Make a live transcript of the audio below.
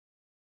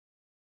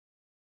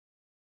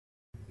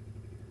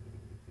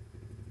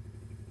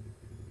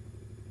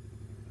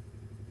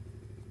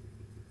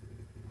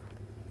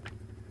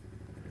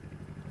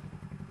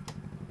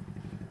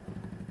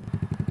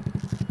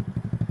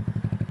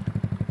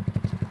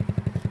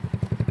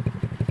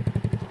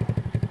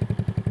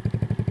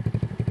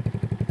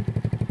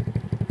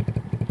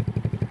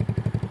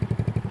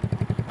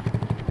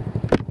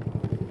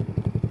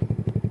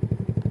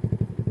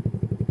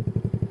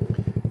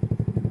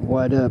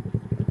What up,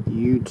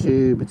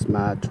 YouTube? It's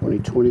my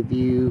 2020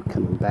 view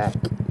coming back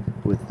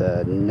with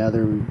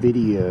another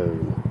video.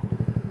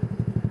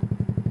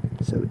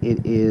 So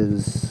it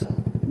is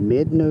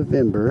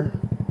mid-November,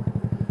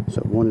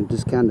 so I want to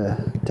just kind of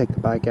take the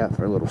bike out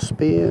for a little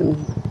spin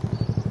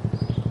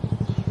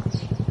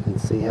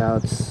and see how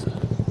it's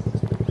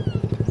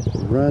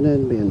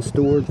running, being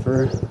stored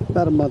for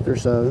about a month or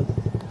so.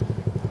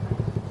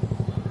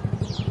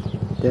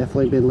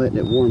 Definitely been letting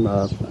it warm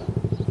up.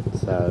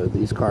 So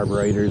these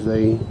carburetors,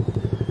 they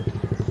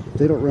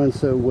don't run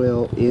so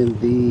well in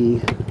the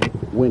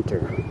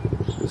winter.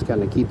 Just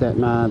kind of keep that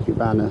in mind if you're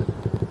buying a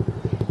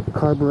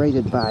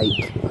carbureted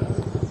bike.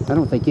 I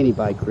don't think any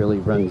bike really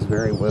runs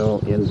very well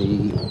in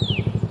the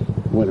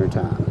winter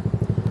time.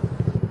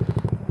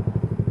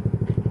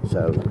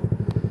 So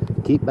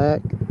keep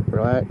back,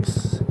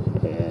 relax,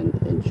 and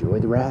enjoy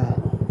the ride.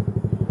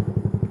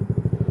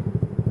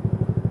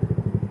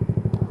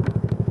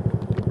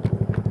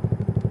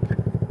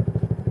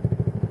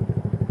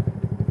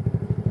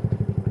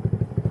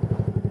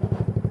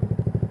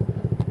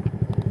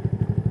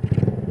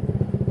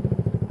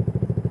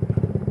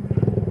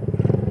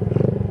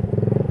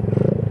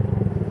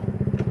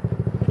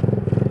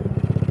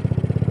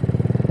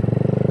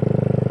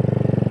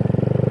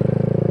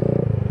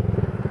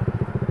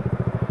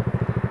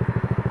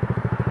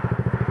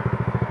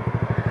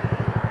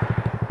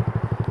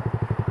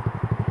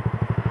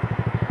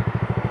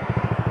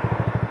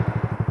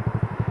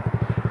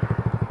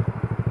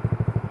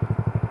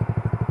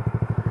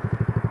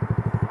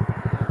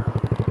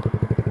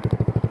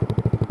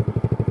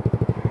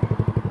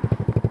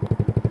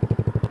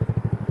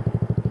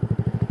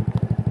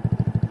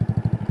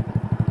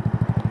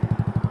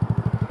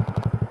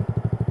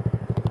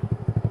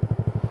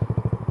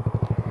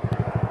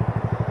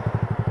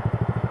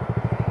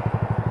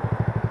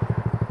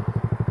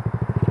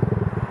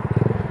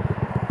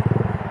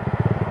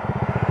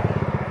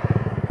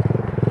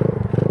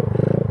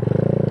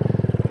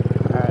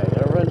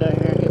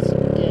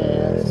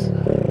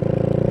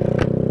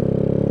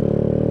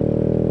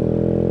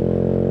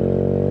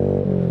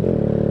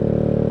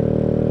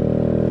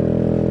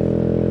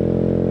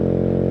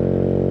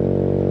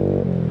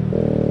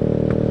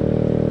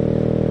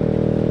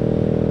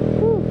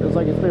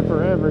 Like it's been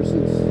forever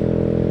since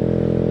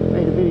I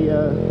made a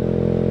video.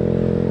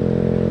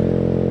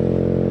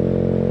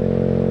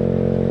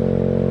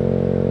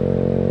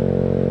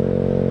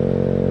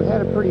 We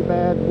had a pretty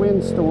bad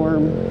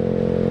windstorm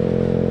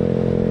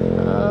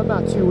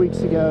about 2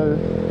 weeks ago.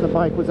 The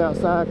bike was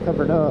outside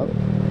covered up,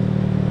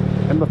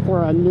 and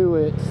before I knew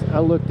it, I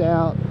looked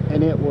out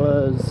and it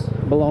was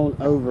blown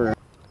over.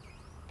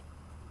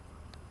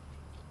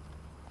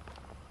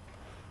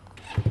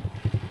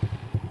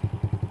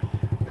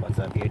 What's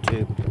up,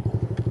 YouTube?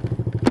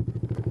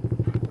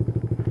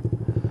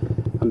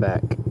 I'm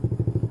back.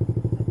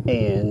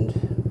 And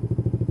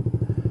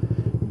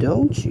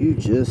don't you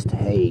just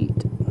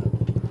hate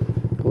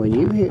when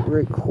you hit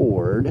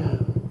record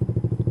and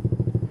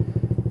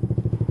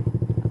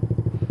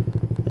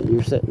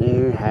you're sitting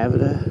there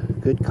having a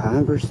good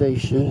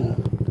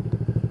conversation,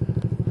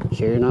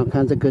 sharing all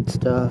kinds of good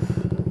stuff.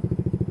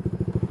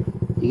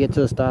 You get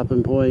to a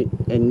stopping point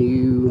and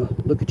you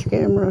look at your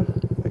camera,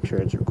 make sure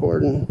it's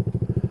recording,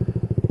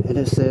 and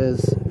it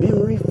says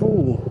memory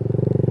full.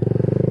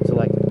 So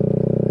like,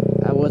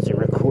 I wasn't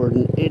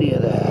recording any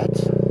of that.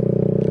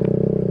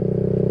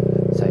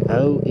 Say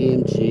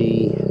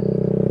OMG.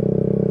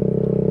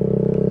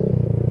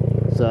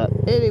 So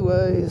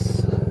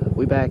anyways,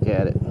 we back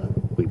at it.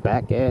 We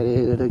back at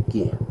it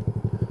again.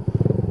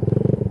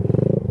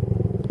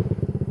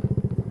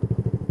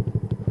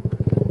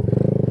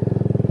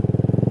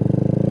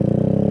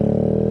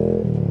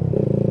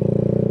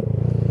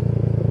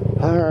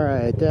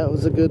 Alright, that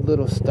was a good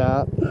little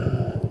stop.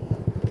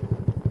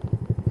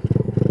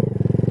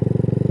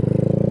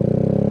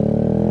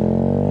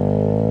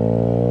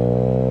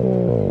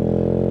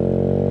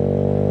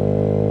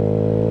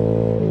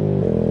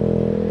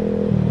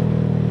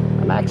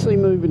 I'm actually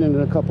moving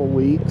in a couple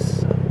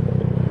weeks,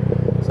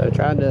 so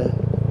trying to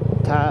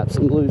tie up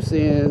some loose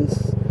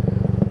ends.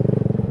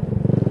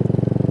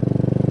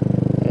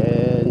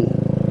 And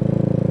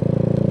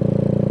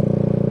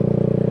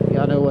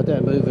y'all know what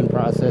that moving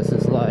process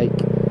is like.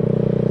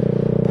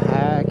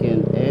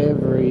 Packing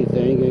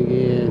everything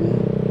again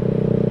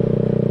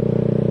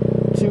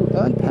to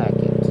unpack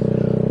it.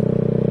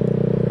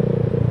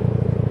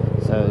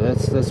 So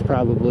that's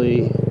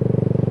probably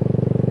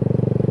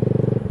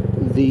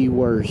the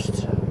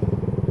worst.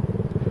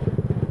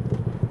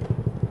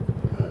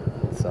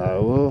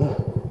 So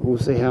we'll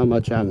see how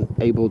much I'm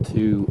able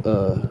to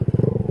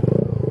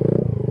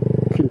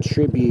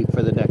contribute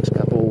for the next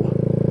couple,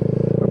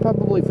 or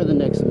probably for the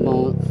next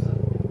month.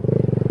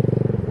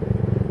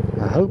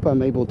 I hope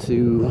I'm able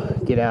to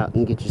get out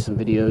and get you some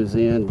videos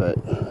in, but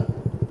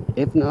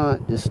if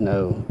not, just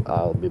know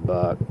I'll be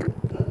back.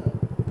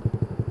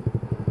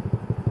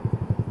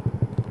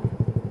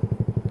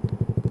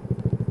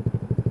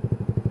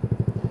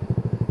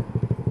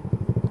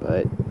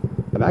 But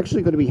I'm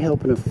actually going to be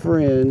helping a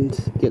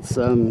friend get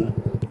some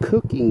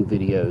cooking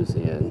videos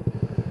in.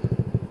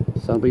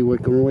 So I'll be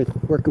working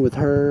with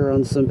her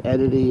on some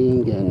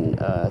editing and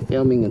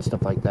filming and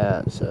stuff like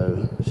that.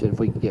 So see if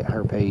we can get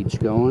her page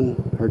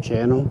going, her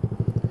channel,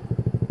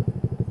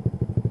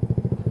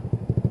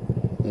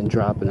 and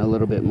dropping a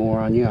little bit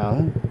more on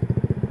y'all.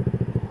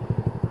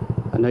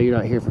 I know you're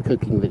not here for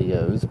cooking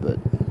videos, but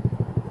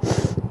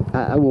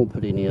I won't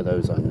put any of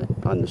those on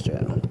this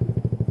channel.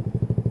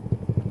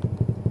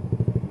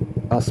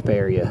 I'll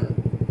spare you,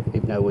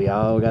 even though we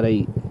all gotta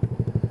eat.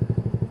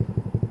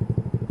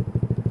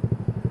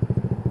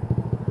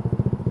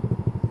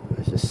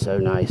 It's just so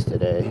nice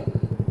today.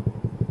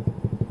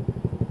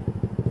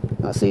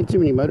 Not seeing too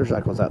many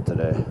motorcycles out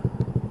today.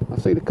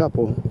 I've seen a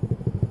couple,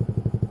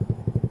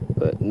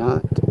 but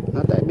not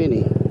that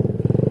many.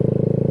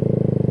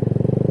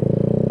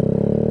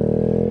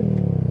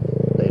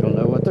 They don't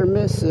know what they're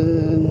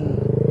missing.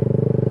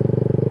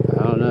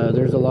 I don't know.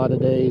 There's a lot of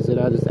days that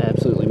I just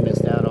absolutely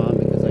missed out on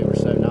because they were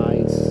so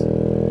nice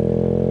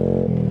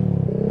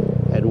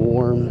and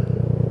warm,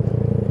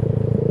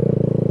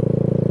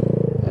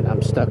 and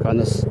I'm stuck on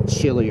this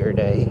chillier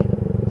day.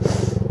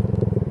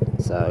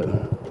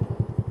 So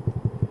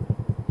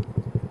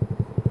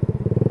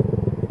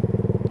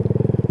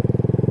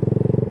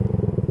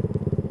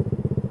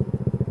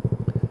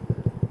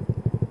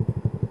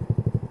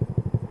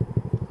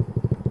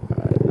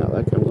alright, not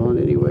like I'm going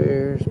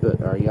anywhere,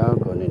 but are y'all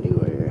going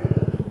anywhere?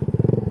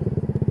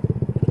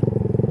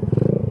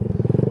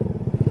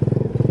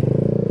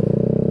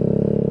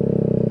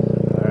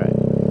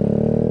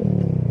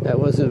 That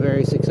wasn't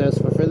very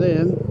successful for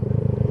them.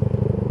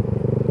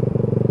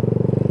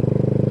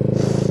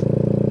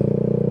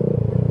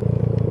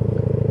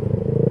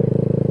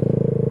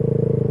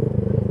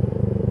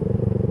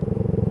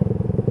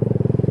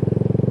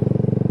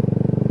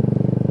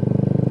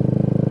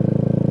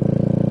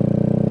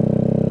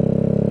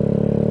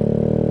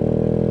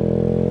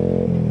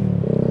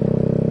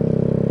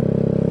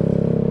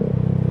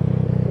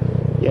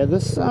 Yeah,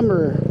 this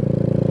summer,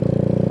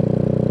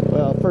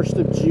 well, 1st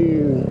of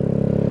June,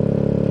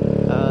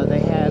 they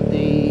had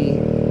the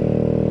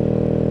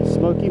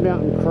Smoky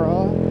Mountain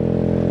Crawl.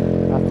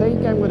 I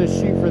think I'm going to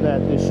shoot for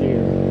that this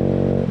year.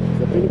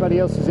 So if anybody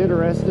else is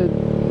interested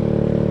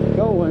in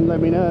going,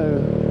 let me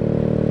know.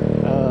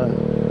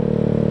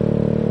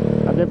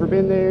 I've never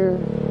been there.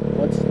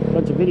 Watched a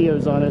bunch of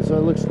videos on it, so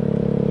it looks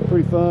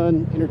pretty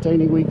fun,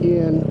 entertaining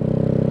weekend.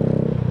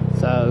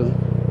 So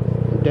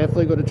I'm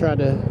definitely going to try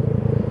to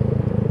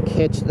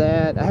catch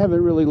that. I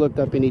haven't really looked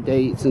up any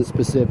dates in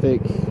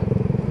specific.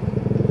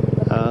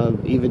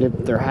 Even if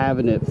they're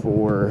having it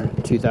for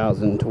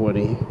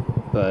 2020,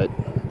 but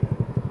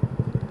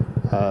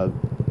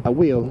I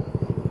will,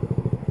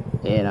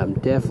 and I'm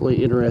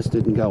definitely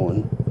interested in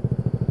going.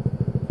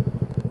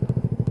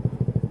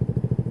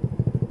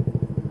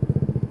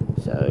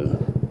 So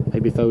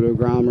maybe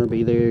Photogrammer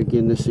be there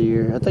again this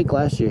year. I think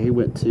last year he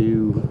went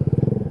to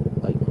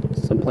like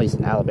someplace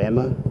in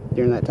Alabama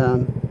during that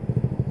time,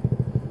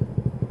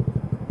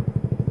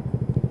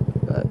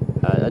 but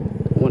I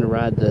want to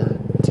ride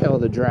the Tail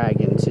of the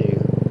Dragon too.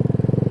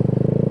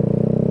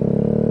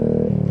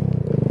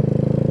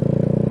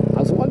 I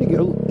was wanting to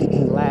go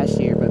last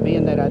year, but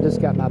being that I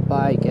just got my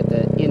bike at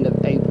the end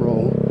of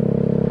April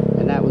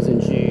and that was in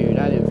June,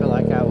 I didn't feel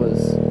like I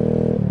was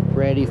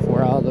ready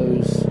for all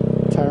those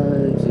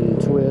turns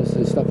and twists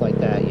and stuff like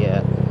that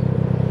yet.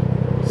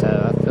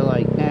 So I feel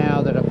like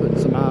now that I put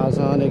some miles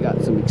on it,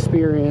 got some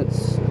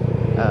experience,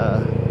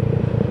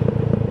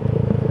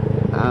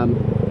 I'm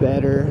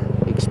better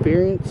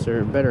experienced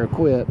or better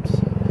equipped.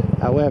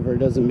 However, it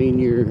doesn't mean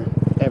you're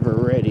ever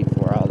ready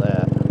for all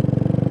that.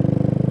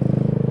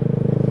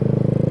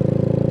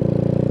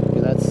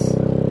 That's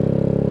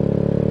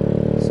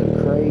some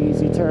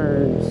crazy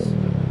turns.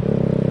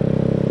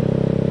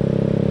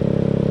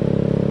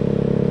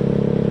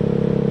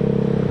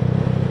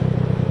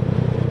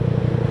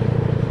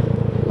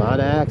 A lot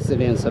of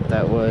accidents up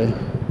that way.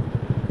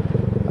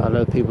 I don't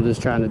know if people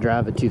just trying to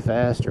drive it too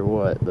fast or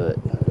what, but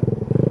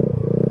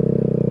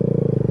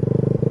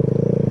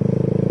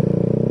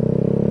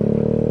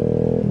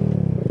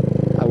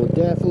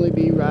definitely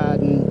be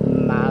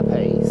riding my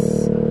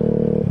pace.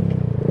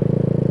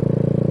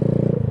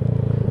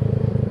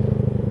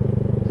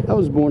 I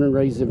was born and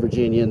raised in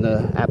Virginia in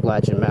the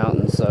Appalachian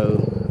Mountains, so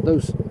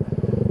those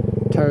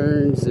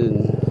turns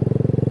and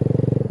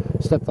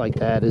stuff like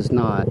that is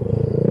not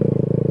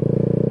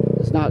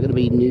going to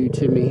be new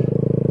to me.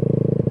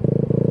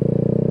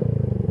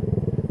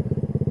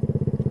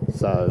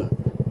 So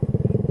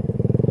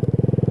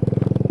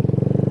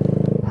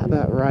how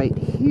about right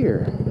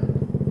here?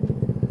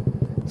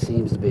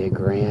 Seems to be a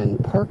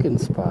grand parking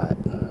spot.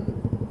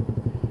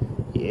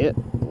 Yep,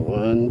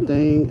 one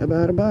thing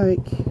about a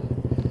bike,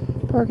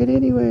 park it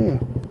anywhere.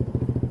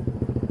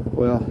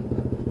 Well,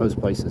 most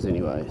places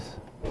anyways.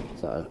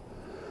 So,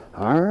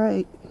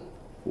 alright,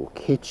 we'll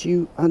catch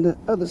you on the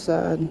other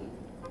side.